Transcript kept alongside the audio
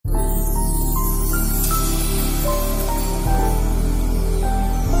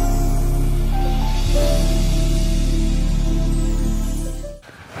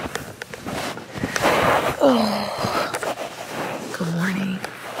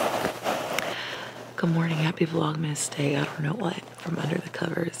Good morning, happy vlogmas day. I don't know what, from under the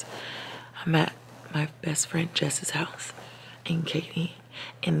covers. I'm at my best friend Jess's house and Katie,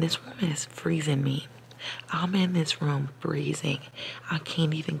 and this woman is freezing me. I'm in this room freezing. I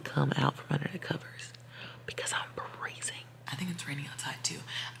can't even come out from under the covers because I'm freezing. I think it's raining outside too.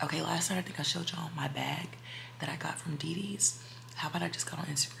 Okay, last night I think I showed y'all my bag that I got from Dee Dee's. How about I just go on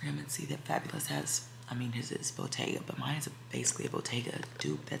Instagram and see that Fabulous has, I mean, his is Bottega, but mine is basically a Bottega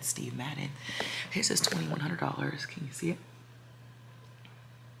dupe. That's Steve Madden. His is $2,100. Can you see it?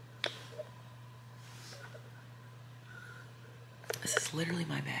 This is literally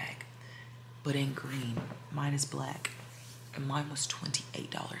my bag, but in green. Mine is black, and mine was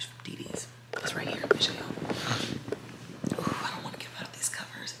 $28 from Dee Dee's. It's right here. Let me show y'all. Ooh, I don't want to get out of these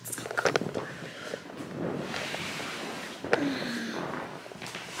covers. It's so cool.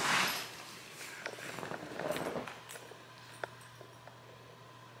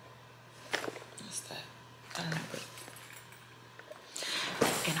 I don't know,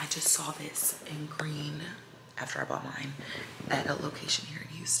 and I just saw this in green after I bought mine at a location here in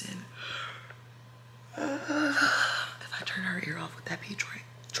Houston. If I turn her ear off, would that be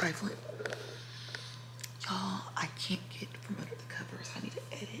trifling? Y'all, I can't get from under the covers. I need to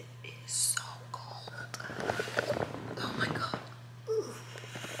edit. It is so cold. Oh my God.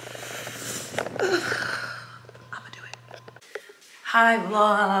 I'm gonna do it. Hi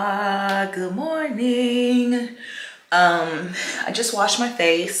vlog, good morning. I just washed my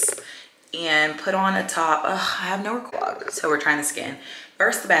face and put on a top. I have no record, so we're trying to scan.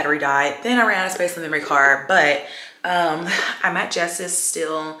 First the battery died, then I ran out of space in the memory card, but I'm at Jess's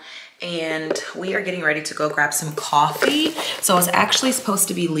still and we are getting ready to go grab some coffee. So I was actually supposed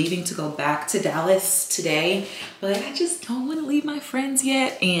to be leaving to go back to Dallas today, but I just don't want to leave my friends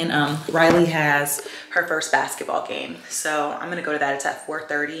yet. And Riley has her first basketball game. So I'm gonna go to that. It's at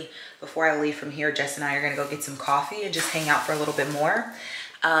 4:30. Before I leave from here, Jess and I are gonna go get some coffee and just hang out for a little bit more.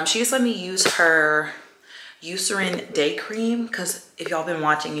 She just let me use her Eucerin Day Cream because if y'all been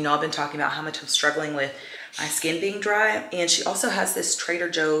watching, you know I've been talking about how much I'm struggling with my skin being dry. And she also has this Trader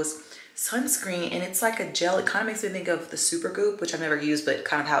Joe's sunscreen, and it's like a gel. It kind of makes me think of the Supergoop, which I've never used, but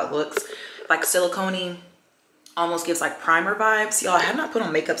kind of how it looks. Like silicone-y, almost gives like primer vibes. Y'all, I have not put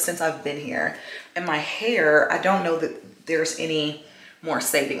on makeup since I've been here. And my hair, I don't know that there's any more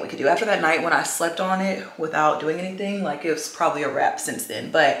saving we could do. After that night when I slept on it without doing anything, like it was probably a wrap since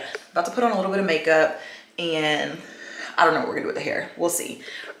then. But about to put on a little bit of makeup, and I don't know what we're gonna do with the hair. We'll see.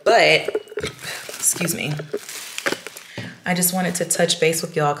 But, excuse me, I just wanted to touch base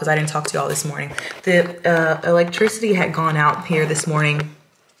with y'all because I didn't talk to y'all this morning. The electricity had gone out here this morning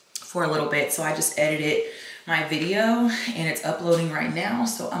for a little bit, so I just edited my video and it's uploading right now.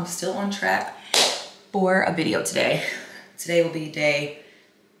 So I'm still on track for a video today. Today will be day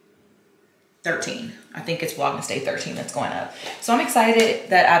 13. I think it's Vlogmas day 13 that's going up. So I'm excited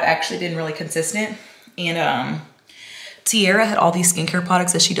that I've actually been really consistent. And Tiara had all these skincare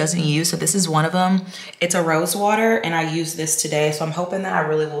products that she doesn't use. So this is one of them. It's a rose water and I used this today. So I'm hoping that I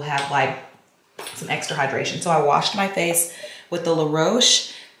really will have like some extra hydration. So I washed my face with the La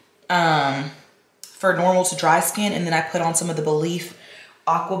Roche for normal to dry skin. And then I put on some of the Belief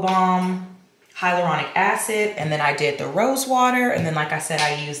Aqua Bomb hyaluronic acid, and then I did the rose water, and then like I said,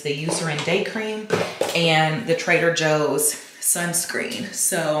 I used the Eucerin Day Cream and the Trader Joe's sunscreen.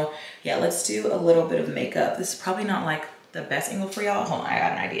 So yeah, let's do a little bit of makeup. This is probably not like the best angle for y'all. Hold on, I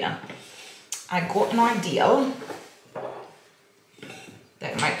got an idea. I got an idea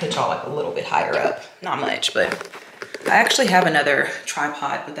that might put y'all like a little bit higher up. Not much, but I actually have another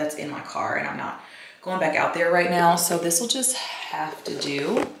tripod, but that's in my car and I'm not going back out there right now. So this will just have to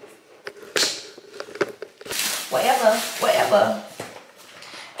do. Whatever.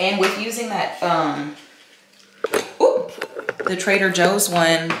 And with using that, the Trader Joe's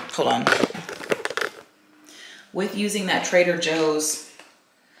one, hold on. With using that Trader Joe's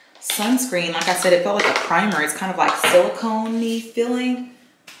sunscreen, like I said, it felt like a primer. It's kind of like silicone-y feeling.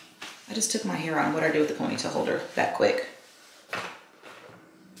 I just took my hair on. What did I do with the ponytail holder that quick?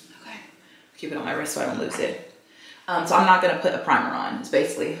 Okay, keep it on my wrist so I don't lose it. So I'm not gonna put a primer on. It's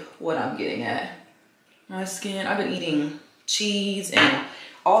basically what I'm getting at. My skin, I've been eating cheese and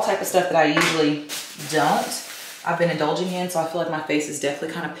all type of stuff that I usually don't. I've been indulging in, so I feel like my face is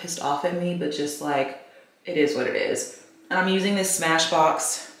definitely kind of pissed off at me, but just like, it is what it is. And I'm using this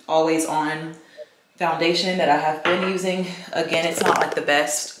Smashbox Always On foundation that I have been using. Again, it's not like the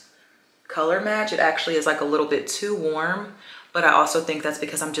best color match. It actually is like a little bit too warm, but I also think that's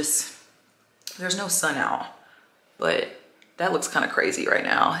because there's no sun out. But that looks kind of crazy right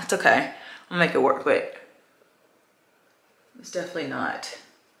now. It's okay, I'll make it work, but it's definitely not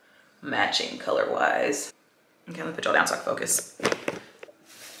matching color wise. Okay, let me put y'all down so I can focus.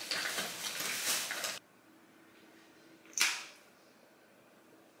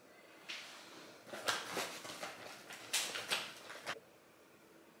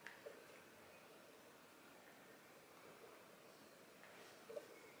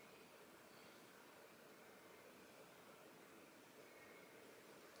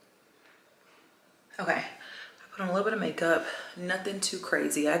 Okay, I put on a little bit of makeup, nothing too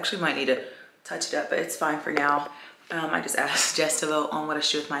crazy. I actually might need to touch it up, but it's fine for now. I just asked Jess to vote on what I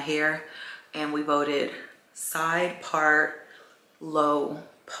should do with my hair, and we voted side part low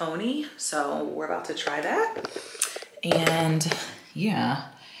pony. So we're about to try that. And yeah,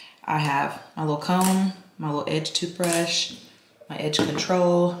 I have my little comb, my little edge toothbrush, my edge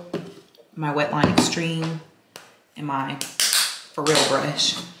control, my wet line extreme, and my for real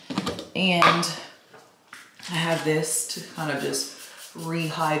brush. And I have this to kind of just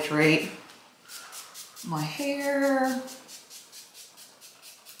rehydrate my hair,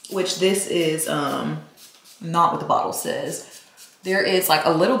 which this is not what the bottle says. There is like a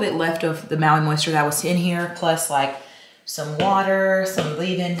little bit left of the Maui moisture that was in here, plus like some water, some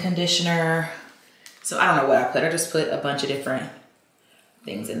leave-in conditioner. So I don't know what I put. I just put a bunch of different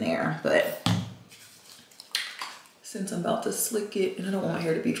things in there, but since I'm about to slick it and I don't want my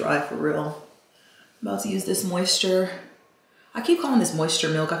hair to be dry for real, I'm about to use this moisture. I keep calling this moisture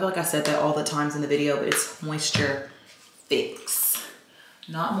milk. I feel like I said that all the times in the video, but it's moisture fix.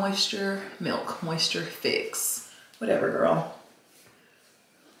 Not moisture milk, moisture fix. Whatever, girl.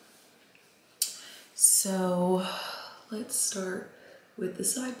 So let's start with the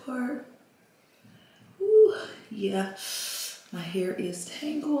side part. Ooh, yeah, my hair is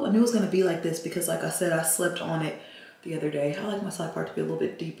tangled. I knew it was gonna be like this because like I said, I slept on it the other day. I like my side part to be a little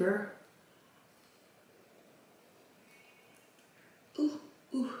bit deeper. Ooh,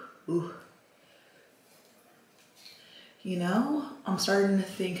 ooh, ooh. You know, I'm starting to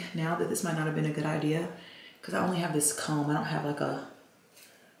think now that this might not have been a good idea because I only have this comb. I don't have like a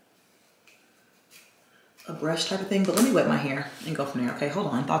brush type of thing, but let me wet my hair and go from there. Okay, hold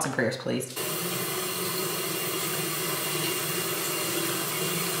on. Thoughts and prayers, please.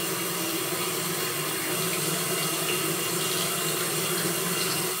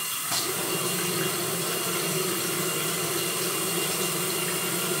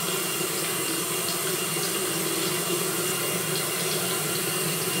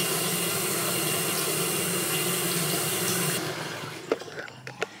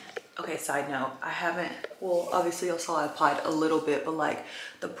 Okay, side note, I haven't, well, obviously y'all saw I applied a little bit, but like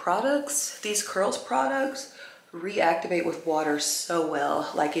the products, these curls products reactivate with water so well.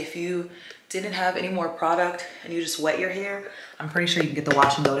 Like if you didn't have any more product and you just wet your hair, I'm pretty sure you can get the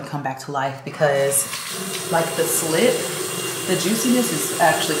wash and go to come back to life because like the slip, the juiciness is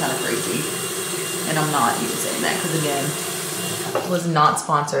actually kind of crazy. And I'm not even saying that because again, it was not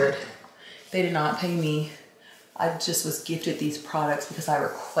sponsored. They did not pay me. I just was gifted these products because I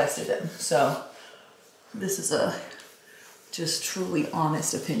requested them. So this is a just truly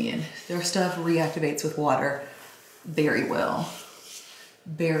honest opinion. Their stuff reactivates with water very well.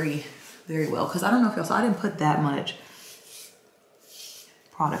 Very, very well. Because I don't know if y'all saw, I didn't put that much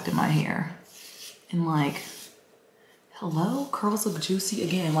product in my hair. And like, hello? Curls look juicy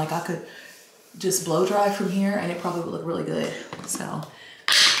again. Like I could just blow dry from here and it probably would look really good. So,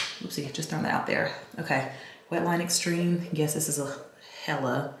 oopsie, just throwing that out there. Okay. Wet line extreme. Yes, this is a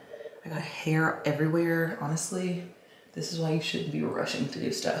hella. I got hair everywhere. Honestly, this is why you shouldn't be rushing to do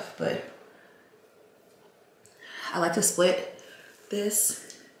stuff. But I like to split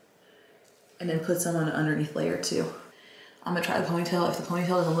this and then put some on an underneath layer too. I'm gonna try the ponytail. If the ponytail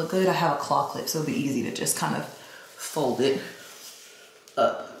doesn't look good, I have a claw clip, so it'll be easy to just kind of fold it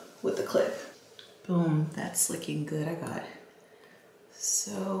up with the clip. Boom, that's looking good. I got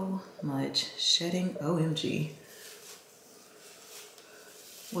so much shedding, OMG.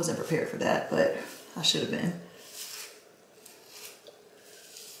 Wasn't prepared for that, but I should have been.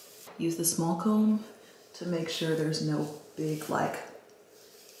 Use the small comb to make sure there's no big like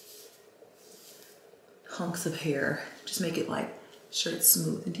hunks of hair. Just make it like sure it's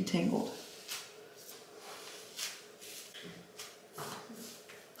smooth and detangled.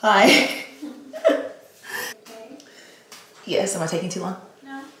 Hi. Yes, am I taking too long?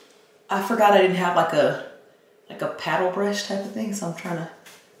 No. I forgot I didn't have like a paddle brush type of thing, so I'm trying to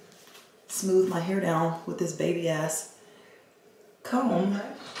smooth my hair down with this baby ass comb.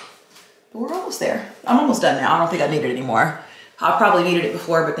 But we're almost there. I'm almost done now. I don't think I need it anymore. I probably needed it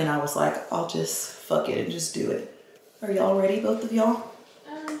before, but then I was like, I'll just fuck it and just do it. Are y'all ready, both of y'all?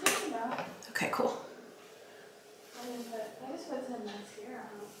 Okay, cool. I just put some mascara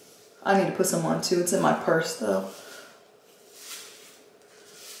on. I need to put some on too. It's in my purse though.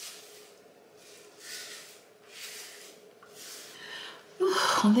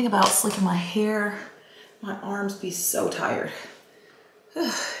 One thing about slicking my hair, my arms be so tired.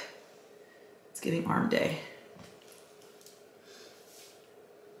 It's getting arm day.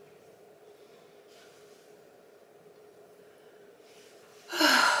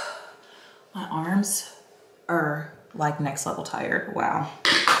 My arms are like next level tired. Wow.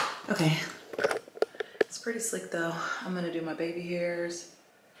 Okay. It's pretty slick though. I'm gonna do my baby hairs.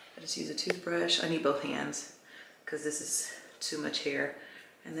 I just use a toothbrush. I need both hands because this is too much hair.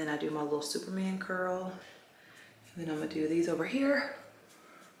 And then I do my little Superman curl. And then I'm gonna do these over here,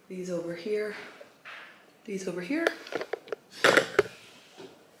 these over here, these over here.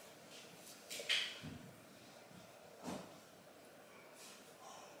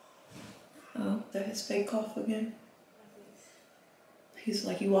 Oh, that his fake cough again. He's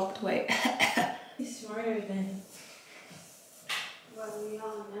like, you walked away. He's smarter than what we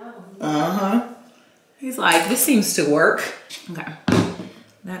all know. Uh-huh. He's like, this seems to work. Okay,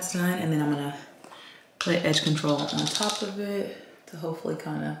 that's done. And then I'm gonna put edge control on top of it to hopefully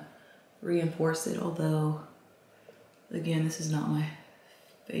kind of reinforce it. Although, again, this is not my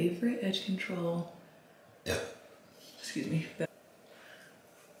favorite edge control. Yeah. Excuse me.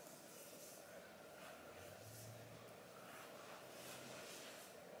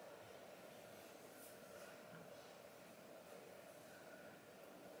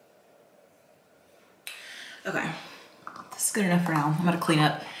 Okay, this is good enough for now. I'm gonna clean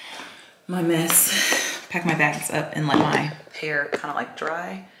up my mess, pack my bags up, and let my hair kind of like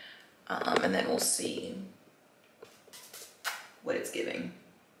dry. And then we'll see what it's giving.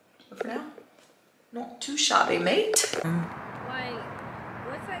 But for now, not too shabby, mate. Like,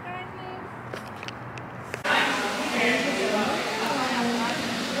 what's that guy's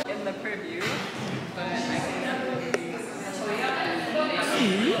name? In the preview, but I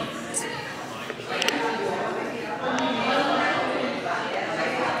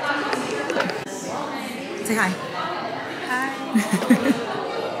Say hi. Hi.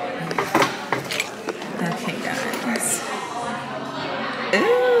 Okay, guys.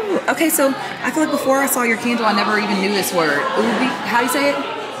 Ooh. Okay, so I feel like before I saw your candle, I never even knew this word. Ube. How do you say it?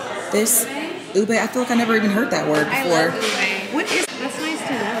 This? Ube. I feel like I never even heard that word before. I love ube. What is? That's nice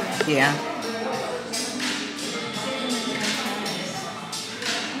to know. Yeah.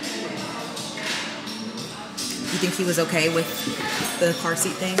 You think he was okay with the car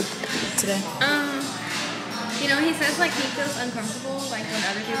seat thing today? You know, he says like he feels uncomfortable like when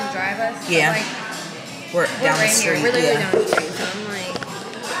other people drive us. Yeah. But, like, we're down the right street. here. We're literally Yeah. down the street. So I'm like, oh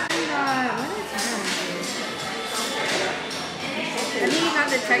my god, what is wrong with you? I think he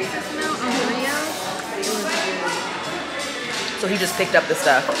got the Texas milk on Oreo. It was good. So he just picked up the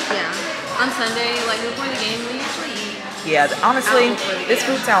stuff. Yeah. On Sunday, like before the game, we usually eat. Yeah, honestly, before the this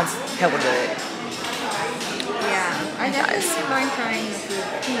game. food sounds hella good. Yeah. I definitely wouldn't mind trying the food.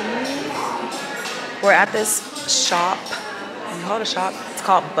 We're at this shop. You call it a shop? It's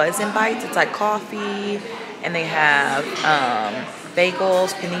called Buzz and Bites. It's like coffee, and they have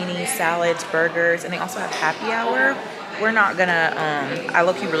bagels, panini, salads, burgers, and they also have happy hour. We're not gonna. I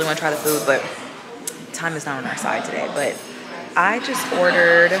low-key really want to try the food, but time is not on our side today. But I just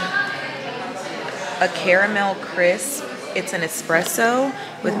ordered a caramel crisp. It's an espresso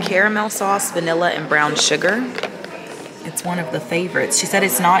with caramel sauce, vanilla, and brown sugar. It's one of the favorites. She said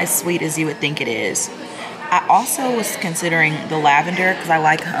it's not as sweet as you would think it is. I also was considering the lavender because I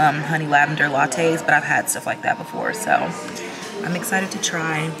like honey lavender lattes, but I've had stuff like that before, so I'm excited to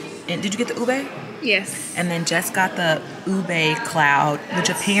try. And did you get the ube? Yes. And then Jess got the ube cloud, which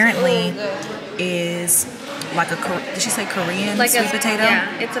apparently is like a, did she say Korean Like sweet potato?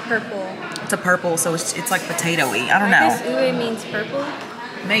 Yeah, it's a purple. It's a purple, so it's like potato-y. I don't I know. guess ube means purple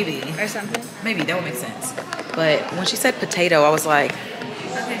Maybe. or something. Maybe, that would make sense. But when she said potato, I was like,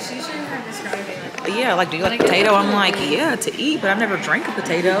 Okay, she shouldn't have described it like that. yeah, like, do you like potato? I'm like, yeah, to eat, but I've never drank a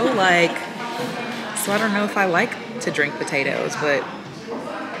potato. Like, so I don't know if I like to drink potatoes, but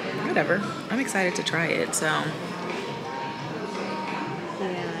whatever. I'm excited to try it, so.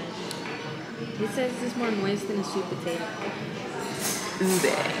 Yeah. It says it's more moist than a sweet potato.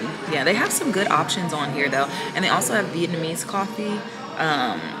 Ube. Yeah, they have some good options on here, though. And they also have Vietnamese coffee.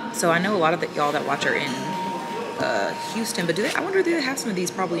 So I know a lot of y'all that watch are in Houston, but I wonder, do they have some of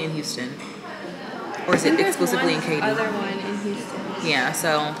these probably in Houston? Or is it exclusively in Katy? Other one in Houston. Yeah,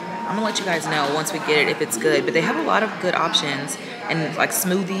 so I'm gonna let you guys know once we get it if it's good. But they have a lot of good options and like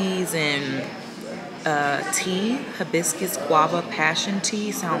smoothies and tea. Hibiscus guava passion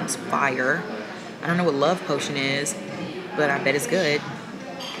tea sounds fire. I don't know what love potion is, but I bet it's good.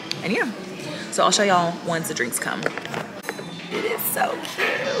 And yeah, so I'll show y'all once the drinks come. It is so cute.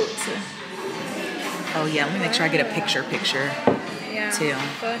 Oh yeah, let me make sure I get a picture too.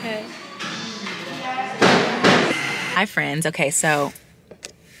 Go ahead. Hi friends. Okay, so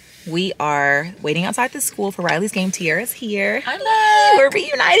we are waiting outside the school for Riley's game. Tiara's here. Hello. We're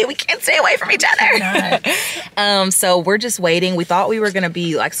reunited. We can't stay away from each other. So we're just waiting. We thought we were gonna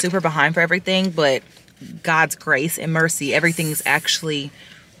be like super behind for everything, but God's grace and mercy, everything's actually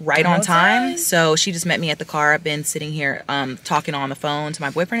right on time. So she just met me at the car. I've been sitting here talking on the phone to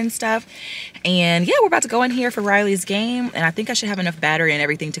my boyfriend and stuff. And yeah, we're about to go in here for Riley's game. And I think I should have enough battery and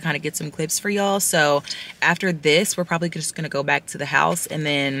everything to kind of get some clips for y'all. So after this, we're probably just going to go back to the house. And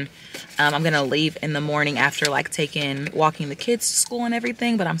then I'm going to leave in the morning after like walking the kids to school and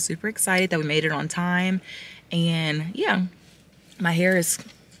everything. But I'm super excited that we made it on time. And yeah, my hair is,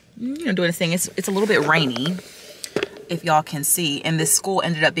 you know, doing its thing. It's a little bit rainy, if y'all can see, and this school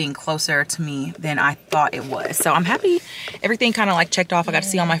ended up being closer to me than I thought it was. So I'm happy everything kind of like checked off. I got to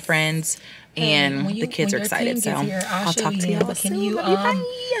see all my friends, and the kids are excited. So I'll talk to y'all soon. Can you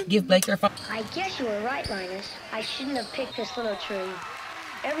give Blake your phone? I guess you were right, Linus. I shouldn't have picked this little tree.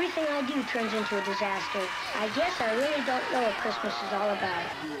 Everything I do turns into a disaster. I guess I really don't know what Christmas is all about.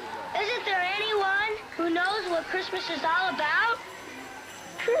 Isn't there anyone who knows what Christmas is all about?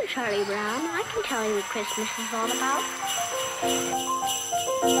 Sure, Charlie Brown. I can tell you what Christmas is all about.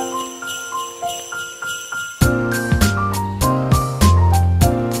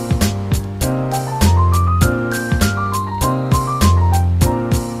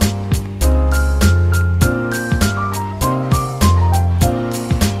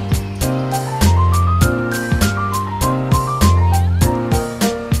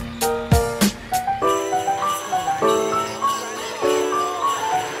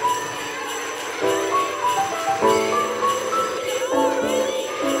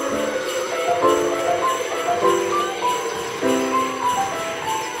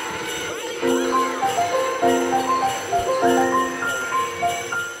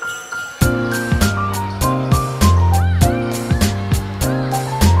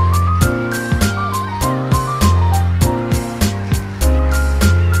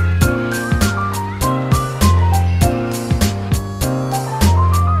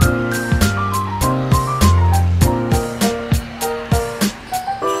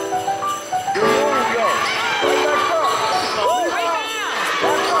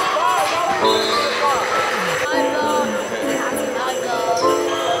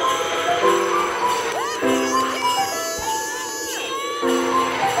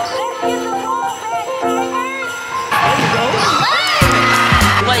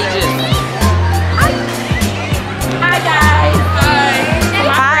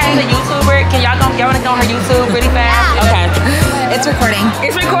 Y'all wanna go on her YouTube really fast? Okay. It's recording.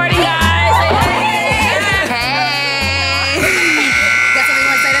 It's recording, guys. Hey. Got something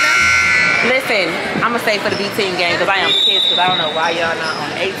you want to say to them? Listen, I'm gonna say for the B team game because I am pissed because I don't know why y'all not on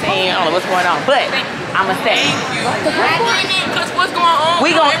 18. I don't know what's going on, but I'm gonna say. Because what's going on?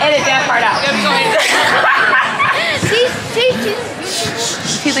 We gonna edit that part out.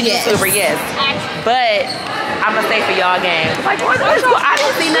 She's a YouTuber, yes. But I'm gonna say for y'all game. Like, what's going on? I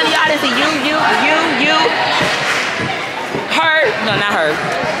didn't see none of y'all. I didn't see you, her. No, not her.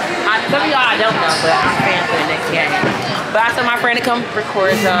 Some of y'all I don't know, but I'm saying for the next game. But I told my friend to come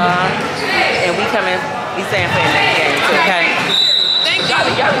record y'all, and we coming. We saying for the next game too, okay? Thank you.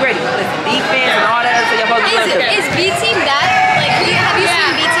 Y'all be ready. Listen, defense and all that. So y'all supposed to play. Is B team that? Like, have you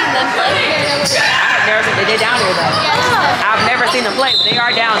seen B team them play? I've never seen. They're down there though. I've never seen them play, but they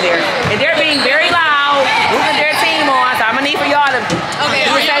are down there, and they're being very loud, moving their team on. So I'm gonna need for y'all to do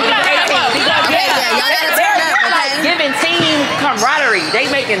the same thing for 18. They're like giving team camaraderie. They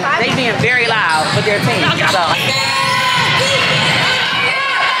being very loud with their team. So.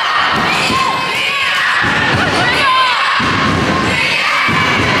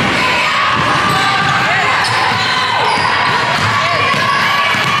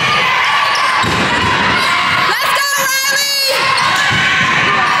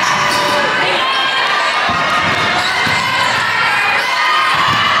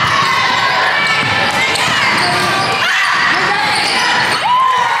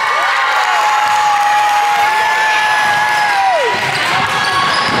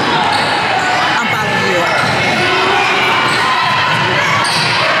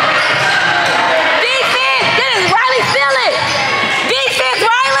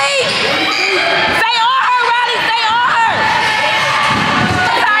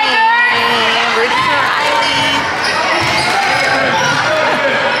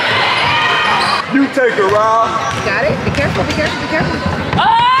 Take her, Rob. Got it? Be careful, be careful, be careful.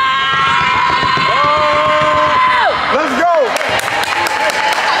 Oh!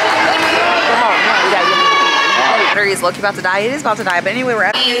 battery is low-key about to die. It is about to die, but anyway, we're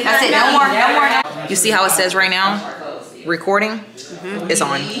at that's it. No more, no more. You see how it says right now, recording? It's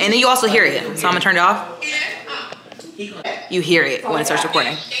on. And then you also hear it. So I'm gonna turn it off. You hear it when it starts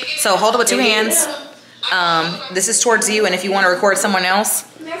recording. So hold it with 2 hands. This is towards you, and if you want to record someone else,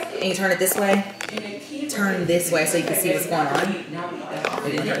 and you turn it this way, turn this way so you can see what's going on.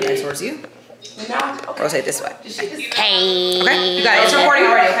 And then turn it towards you. Rotate this way. Hey. Okay, you got it. It's recording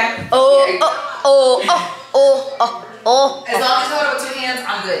already, okay? Oh. As long as you hold it with 2 hands,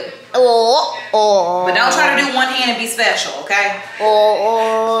 I'm good. Oh. But don't try to do one hand and be special, okay?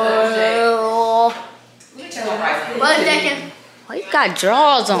 Oh. What second? Why you got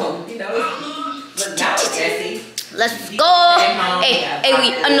drawers on? Let's go. Hey,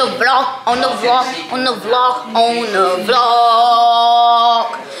 we on the vlog. We're on the vlog. On the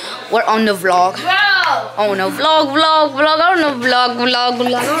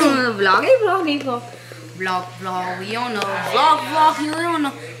vlog. Hey, vlog. We on the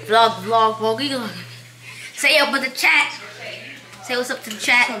vlog. Say up with the chat. Say what's up to the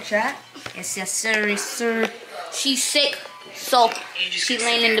chat. Yes, sir. She's sick, so she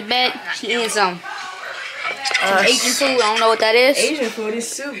laying in the bed. She eating some Asian food. I don't know what that is. Asian food is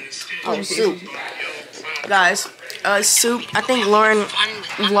soup. Oh, soup. Guys, soup. I think Lauren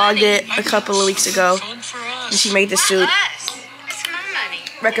vlogged it a couple of weeks ago. And she made the soup.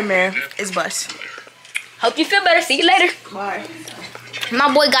 Recommend. It's bust. Hope you feel better. See you later. Bye. My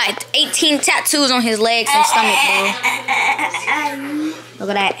boy got 18 tattoos on his legs and stomach, bro.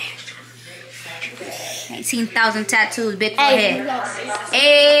 Look at that. 18,000 tattoos, big forehead.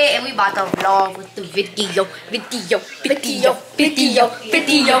 Hey, and we about to vlog with the video. Hold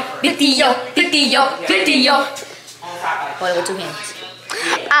it with 2 hands.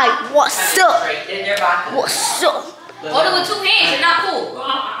 Alright, what's up? Hold it with 2 hands, you're not cool. I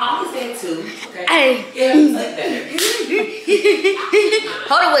only said 2. Okay. Hey.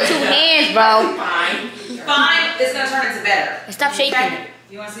 Hold it with 2 hands, bro. Fine. It's gonna turn into better. And stop shaking it.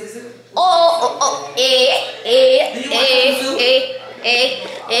 You wanna see the soup?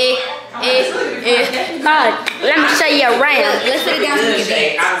 God, let me show you around. Let's put it down so you can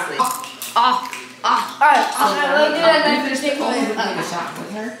dance. Alright.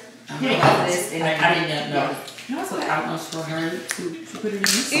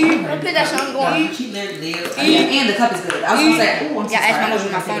 Put that song going. And the cup is good. I was gonna say, Yeah, ask my mom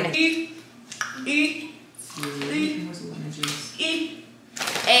with my phone.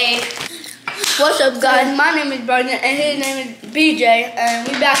 Hey, what's up, guys? My name is Brandon, and his name is BJ, and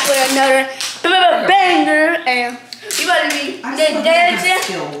we back with another banger, and we about to be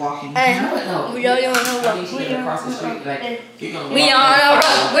dancing. And we don't know what we on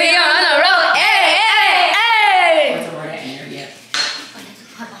the road. Hey.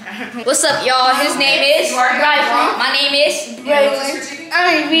 What's up, y'all? His name is Bryson. My name is Braylon.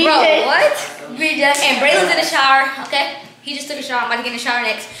 I'm BJ. Bro, what? BJ. And Braylon's in the shower, okay? He just took a shower. I'm about to get in the shower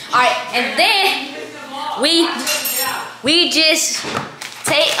next. Alright, and then we just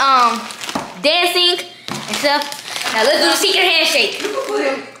take dancing and stuff. Now let's do the secret handshake.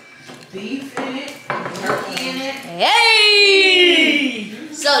 Beef in it, turkey in it. Hey!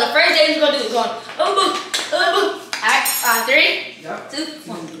 So the first thing we're gonna do is going Alright, 3, 2,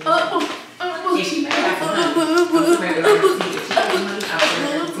 1.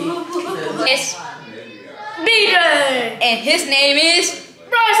 It's BJ, and his name is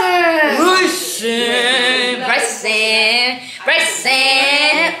Bryson.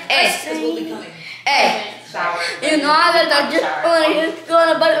 Hey. You know I got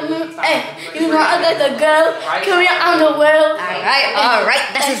the girl. Camille on the world. Alright.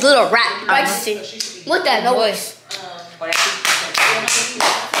 That's his little rap. What that noise?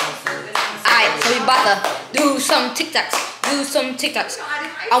 Alright, so we about to do some TikToks.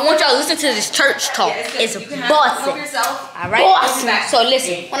 I want y'all to listen to this church talk. It's bossing. Alright? Bossing. So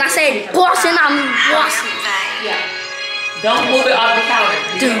listen. When I say bossing, I mean bossing. Don't move it off the counter.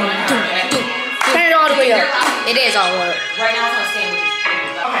 Turn it all the way up. It is all the way up. Right now it's on sandwiches.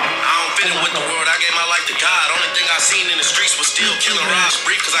 I don't fit in with the world. I gave my life to God. Only thing I seen in the streets was still killing robbers.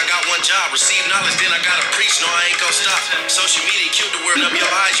 Brief, cause I got one job. Receive knowledge, then I gotta preach. No, I ain't gonna stop. Social media killed the word. Up your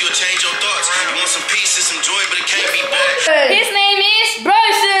eyes, you'll change your thoughts. You want some peace and some joy, but it can't be bought. His name is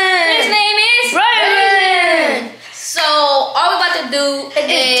Bryson. So all we about to do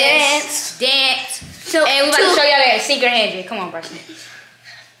is dance. So, and we about to show y'all that secret handshake. Come on, Bryson.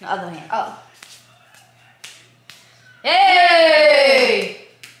 The other hand. Oh. Hey!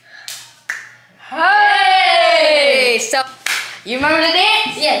 So, you remember the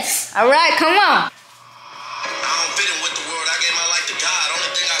dance? Yes. All right, come on. I don't fit in with the world. I gave my life to God. Only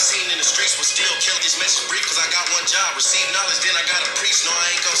thing I seen in the streets was still killing. This message brief cause I got one job. Receive knowledge, then I gotta preach. No,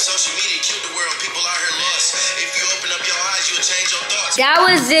 I ain't go social media, killed the world. People out here lost. If you open up your eyes, you'll change your thoughts. That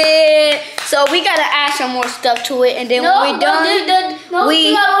was it. So we gotta add some more stuff to it, and then when we're done,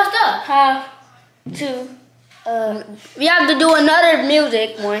 we have to we have to do another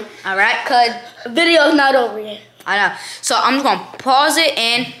music one. All right, cause the video's not over yet. I know. So I'm just gonna pause it,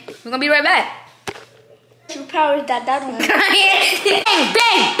 and we're gonna be right back. Two powers that one. Bang,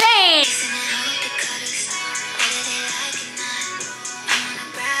 bang, bang.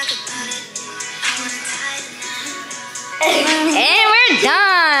 And we're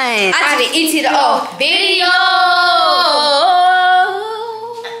done. I did eat it off. Video.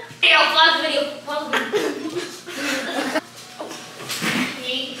 Pause the video.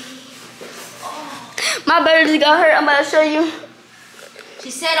 My baby just got hurt. I'm about to show you.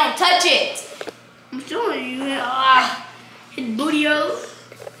 She said don't touch it. I'm showing you. His booty hole.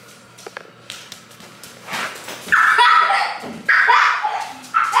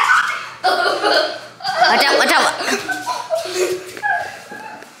 Watch out, watch out.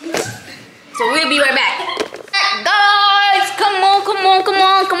 So we'll be right back. Guys, come on, come on, come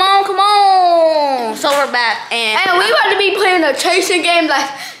on, come on, come on. So we're back, and we about to be playing a chasing game. Like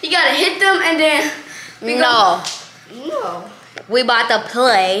you gotta hit them, and then no, we about to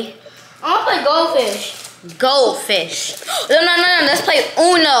play. I wanna play goldfish. Goldfish. No. Let's play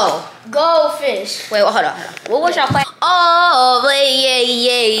Uno. Goldfish. Wait, hold on. What was y'all playing? Oh,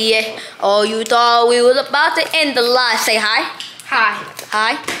 yeah. Oh, you thought we was about to end the live. Say hi. Hi.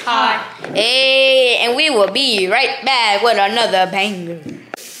 Hey, and we will be right back with another banger.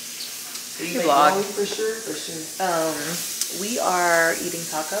 Vlog. For sure. We are eating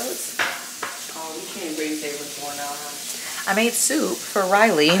tacos. Oh, we can't really say what's going on. I made soup for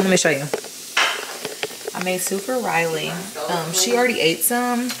Riley. Let me show you. I made soup for Riley. She already ate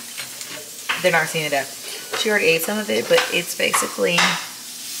some. They're not seeing it up. She already ate some of it, but it's basically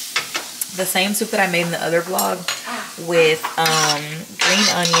the same soup that I made in the other vlog with green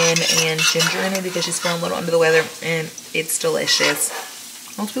onion and ginger in it because she's feeling a little under the weather, and it's delicious.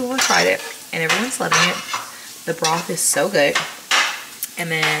 Most people have tried it, and everyone's loving it. The broth is so good.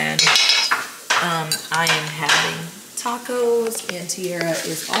 And then I am having tacos, and Tiara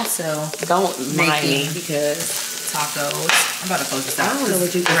is also making tacos. I'm about to close this out. I don't know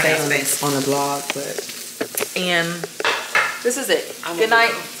what you can say on the blog, but and this is it. Good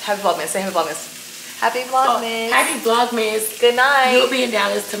night. Happy Vlogmas. Say happy Vlogmas. Happy Vlogmas. happy Vlogmas. Good night. You'll be in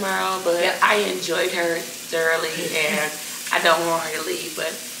Dallas tomorrow, but I enjoyed her thoroughly, and I don't want her to leave.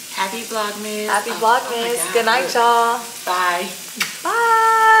 But happy Vlogmas. Happy Vlogmas. Good night, y'all. Bye. Bye.